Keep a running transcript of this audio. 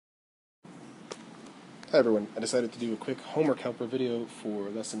Hi everyone, I decided to do a quick homework helper video for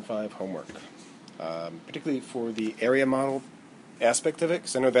Lesson 5 homework, particularly for the area model aspect of it,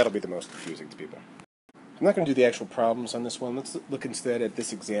 because I know that'll be the most confusing to people. I'm not going to do the actual problems on this one. Let's look instead at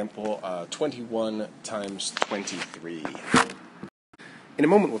this example, 21 times 23. In a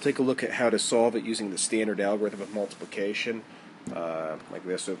moment we'll take a look at how to solve it using the standard algorithm of multiplication, like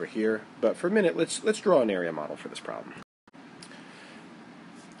this over here, but for a minute let's draw an area model for this problem.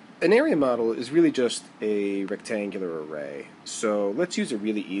 An area model is really just a rectangular array, so let's use a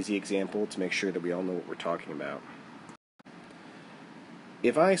really easy example to make sure that we all know what we're talking about.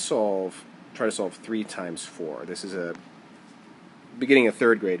 If I try to solve 3 times 4, this is a beginning of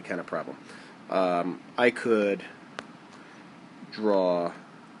 3rd grade kind of problem. I could draw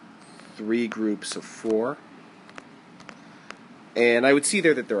 3 groups of 4, and I would see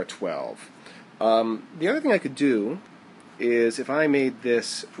there that there are 12. The other thing I could do is if I made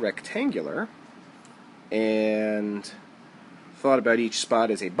this rectangular and thought about each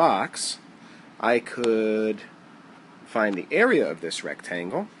spot as a box, I could find the area of this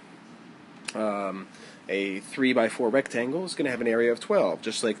rectangle. A 3 by 4 rectangle is going to have an area of 12,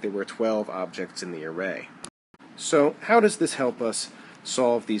 just like there were 12 objects in the array. So how does this help us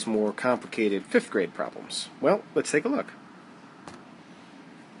solve these more complicated 5th grade problems? Well, let's take a look.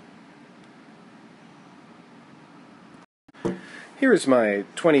 Here is my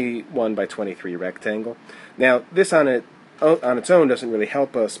 21 by 23 rectangle. Now, this on its own doesn't really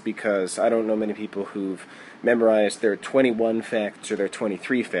help us because I don't know many people who've memorized their 21 facts or their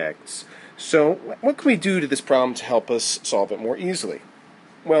 23 facts. So, what can we do to this problem to help us solve it more easily?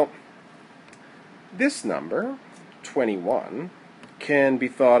 Well, this number, 21, can be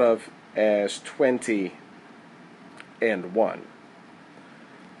thought of as 20 and 1.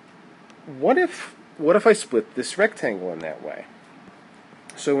 What if I split this rectangle in that way?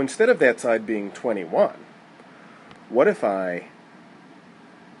 So instead of that side being 21, what if I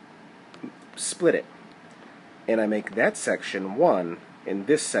split it and I make that section 1 and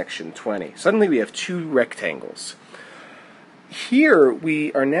this section 20? Suddenly we have 2 rectangles. Here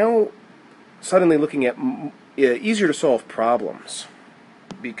we are now suddenly looking at easier to solve problems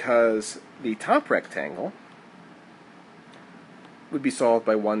because the top rectangle would be solved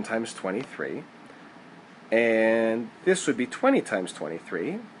by 1 times 23. And this would be 20 times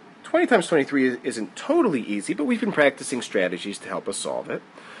 23. 20 times 23 isn't totally easy, but we've been practicing strategies to help us solve it.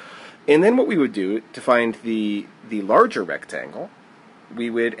 And then what we would do to find the larger rectangle, we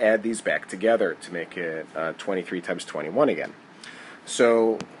would add these back together to make it 23 times 21 again.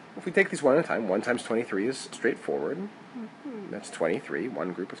 So if we take these one at a time, 1 times 23 is straightforward. That's 23.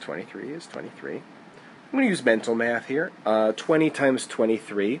 One group of 23 is 23. I'm going to use mental math here. 20 times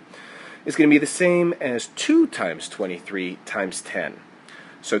 23 is going to be the same as 2 times 23 times 10.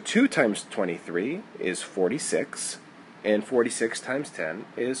 So 2 times 23 is 46, and 46 times 10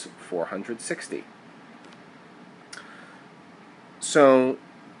 is 460. So,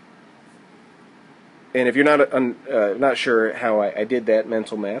 and if you're not sure how I did that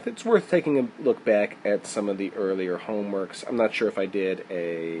mental math, it's worth taking a look back at some of the earlier homeworks. I'm not sure if I did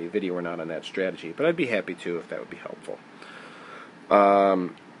a video or not on that strategy, but I'd be happy to if that would be helpful.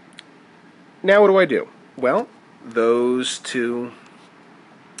 Now what do? Well, those two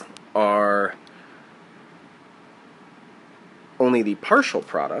are only the partial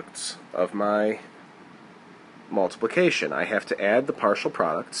products of my multiplication. I have to add the partial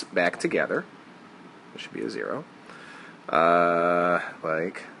products back together. There should be a 0.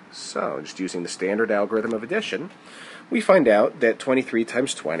 Like so. Just using the standard algorithm of addition, we find out that 23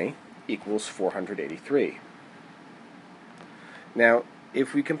 times 20 equals 483. Now,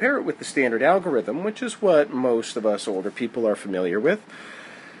 if we compare it with the standard algorithm, which is what most of us older people are familiar with,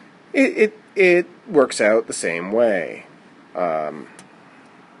 it works out the same way.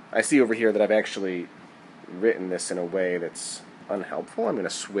 I see over here that I've actually written this in a way that's unhelpful. I'm going to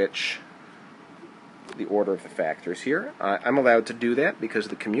switch the order of the factors here. I'm allowed to do that because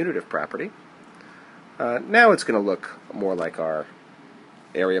of the commutative property. Now it's going to look more like our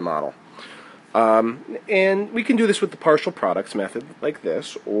area model. And we can do this with the partial products method like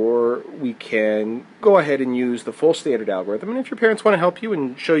this, or we can go ahead and use the full standard algorithm. And if your parents want to help you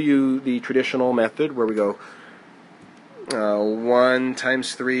and show you the traditional method where we go 1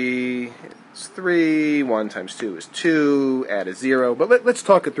 times 3 is 3, 1 times 2 is 2, add a 0. But let's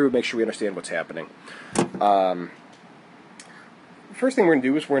talk it through and make sure we understand what's happening. First thing we're going to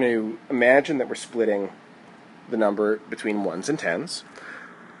do is we're going to imagine that we're splitting the number between 1s and 10s.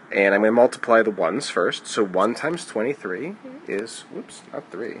 And I'm going to multiply the 1s first. So 1 times 23 is, whoops, not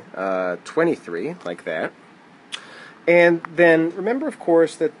 3, 23, like that. And then remember, of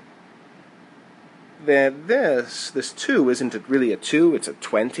course, that that this 2 isn't really a 2, it's a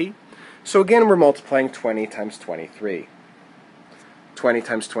 20. So again, we're multiplying 20 times 23. 20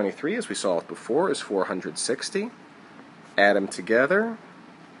 times 23, as we saw it before, is 460. Add them together,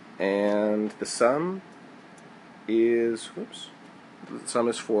 and the sum is, the sum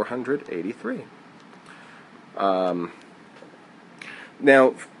is 483.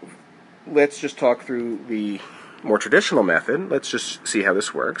 Now, let's just talk through the more traditional method. Let's just see how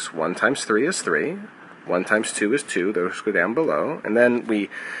this works. 1 times 3 is 3. 1 times 2 is 2. Those go down below. And then we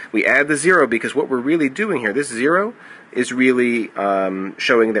add the 0, because what we're really doing here, this 0 is really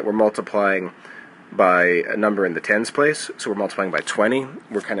showing that we're multiplying by a number in the tens place. So we're multiplying by 20.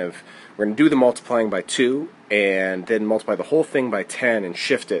 We're going to do the multiplying by 2 and then multiply the whole thing by 10 and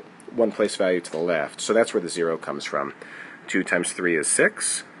shift it one place value to the left. So that's where the 0 comes from. 2 times 3 is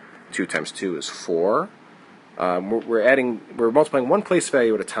 6. 2 times 2 is 4. We're multiplying one place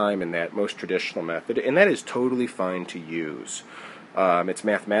value at a time in that most traditional method, and that is totally fine to use. It's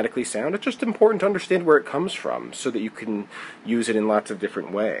mathematically sound. It's just important to understand where it comes from so that you can use it in lots of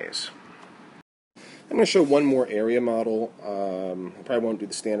different ways. I'm going to show one more area model. I probably won't do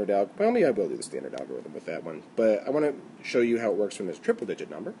the standard algorithm. Well, maybe I will do the standard algorithm with that one. But I want to show you how it works when there's a triple-digit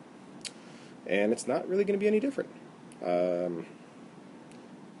number. And it's not really going to be any different. I'm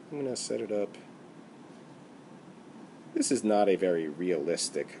going to set it up. This is not a very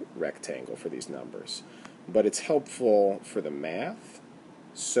realistic rectangle for these numbers, but it's helpful for the math,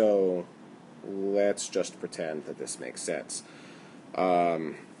 so let's just pretend that this makes sense.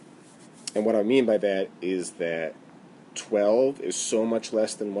 And what I mean by that is that 12 is so much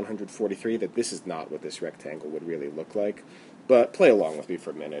less than 143 that this is not what this rectangle would really look like. But play along with me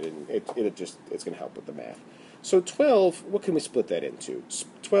for a minute, and it's going to help with the math. So 12, what can we split that into?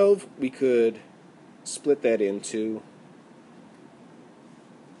 12, we could split that into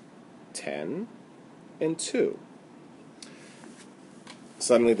 10 and 2.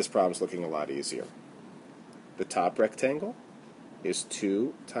 Suddenly this problem's looking a lot easier. The top rectangle is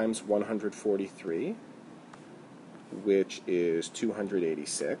 2 times 143, which is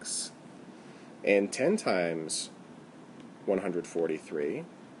 286, and 10 times 143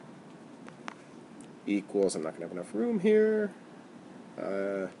 equals, I'm not going to have enough room here,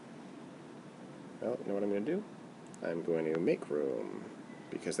 well, you know what I'm going to do? I'm going to make room,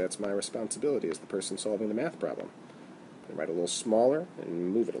 because that's my responsibility as the person solving the math problem. I'm going to write a little smaller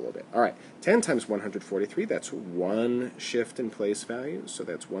and move it a little bit. All right, 10 times 143, that's one shift in place value, so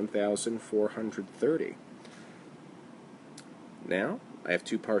that's 1,430. Now, I have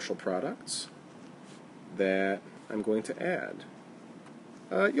two partial products that I'm going to add.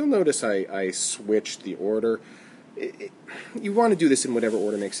 You'll notice I switched the order. You want to do this in whatever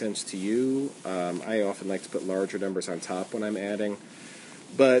order makes sense to you. I often like to put larger numbers on top when I'm adding.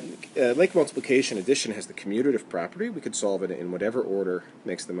 But like multiplication, addition has the commutative property. We could solve it in whatever order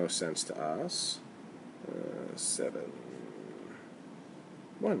makes the most sense to us.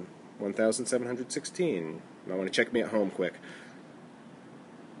 1,716. I want to check me at home quick.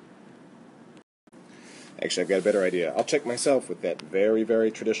 Actually, I've got a better idea. I'll check myself with that very,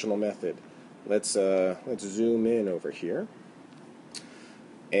 very traditional method. Let's zoom in over here,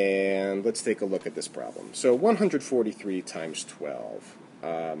 and let's take a look at this problem. So 143 times 12.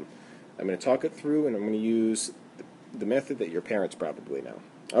 I'm going to talk it through, and I'm going to use the method that your parents probably know.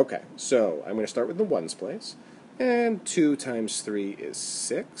 Okay, so I'm going to start with the ones place, and 2 times 3 is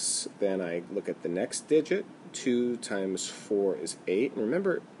 6. Then I look at the next digit. 2 times 4 is 8. And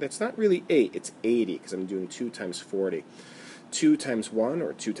remember, that's not really 8, it's 80, because I'm doing 2 times 40. 2 times 1,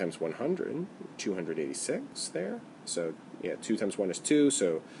 or 2 times 100, 286 there. So, yeah, 2 times 1 is 2,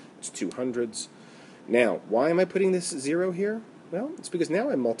 so it's 200s. Now, why am I putting this 0 here? Well, it's because now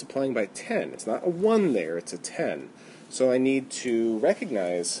I'm multiplying by 10. It's not a 1 there, it's a 10. So I need to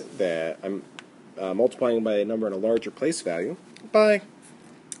recognize that I'm multiplying by a number in a larger place value by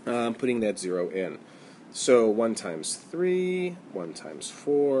putting that 0 in. So 1 times 3, 1 times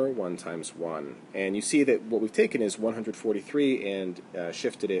 4, 1 times 1. And you see that what we've taken is 143 and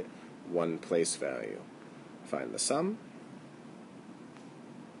shifted it one place value. Find the sum.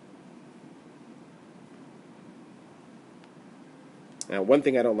 Now, one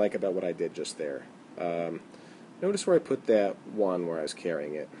thing I don't like about what I did just there, notice where I put that 1 where I was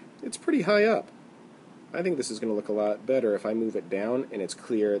carrying it. It's pretty high up. I think this is going to look a lot better if I move it down and it's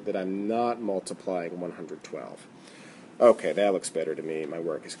clear that I'm not multiplying 112. Okay, that looks better to me. My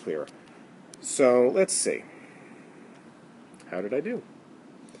work is clearer. So, let's see. How did I do?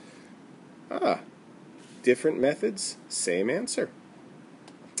 Different methods, same answer.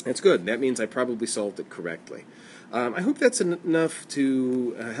 That's good. That means I probably solved it correctly. I hope that's enough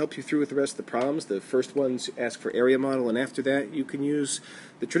to help you through with the rest of the problems. The first ones ask for area model, and after that you can use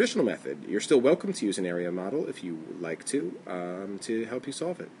the traditional method. You're still welcome to use an area model if you would like to help you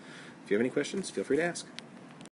solve it. If you have any questions, feel free to ask.